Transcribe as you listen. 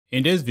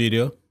In this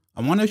video,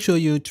 I want to show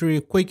you 3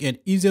 quick and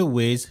easy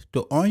ways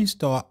to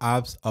uninstall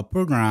apps or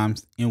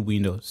programs in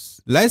Windows.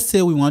 Let's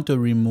say we want to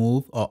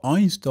remove or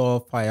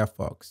uninstall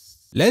Firefox.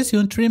 Let's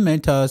use 3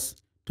 methods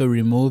to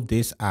remove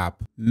this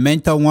app.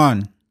 Method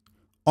 1.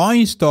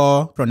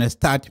 Uninstall from the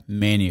Start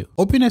menu.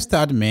 Open the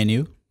Start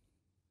menu,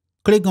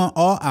 click on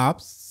All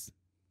Apps,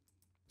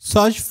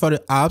 search for the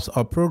apps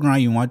or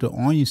program you want to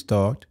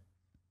uninstall,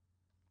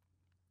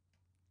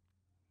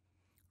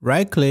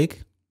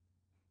 right-click,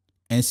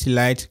 and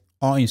select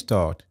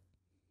Uninstall.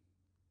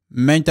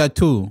 Method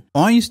 2.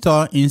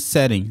 Uninstall in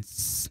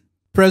Settings.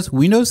 Press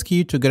Windows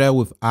key together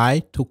with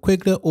I to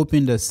quickly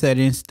open the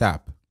Settings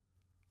tab.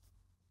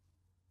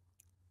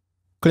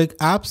 Click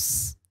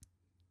Apps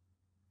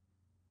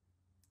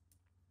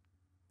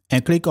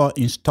and click on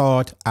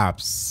Installed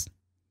Apps.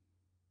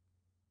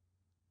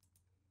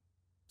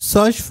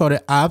 Search for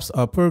the apps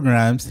or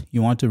programs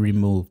you want to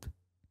remove.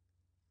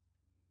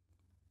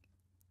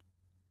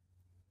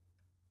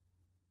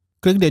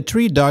 Click the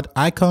 3-dot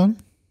icon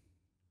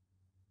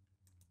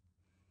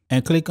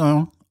and click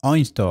on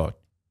Uninstall.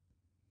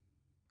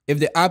 If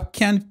the app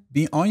can't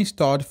be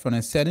uninstalled from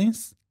the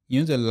settings,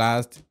 use the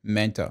last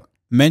method.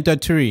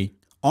 Method 3.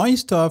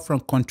 Uninstall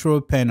from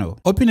Control Panel.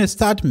 Open the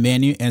Start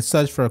menu and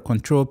search for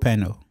Control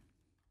Panel.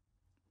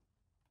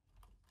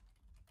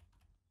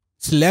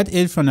 Select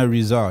it from the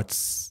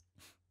results.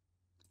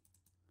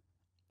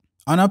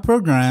 Under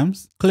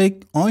Programs,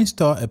 click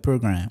Uninstall a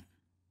program.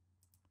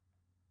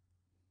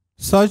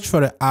 Search for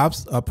the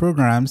apps or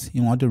programs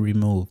you want to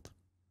remove.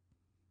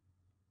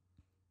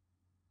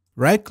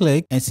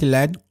 Right-click and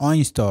select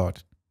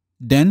Uninstall.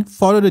 Then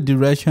follow the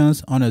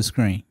directions on the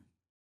screen.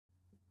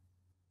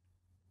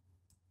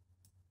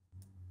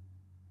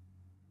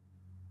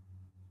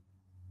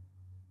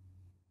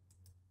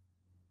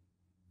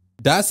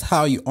 That's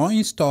how you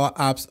uninstall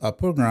apps or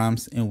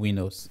programs in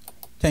Windows.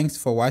 Thanks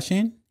for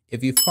watching.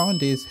 If you found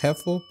this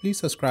helpful, please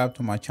subscribe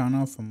to my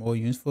channel for more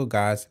useful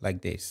guides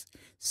like this.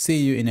 See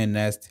you in the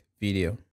next video.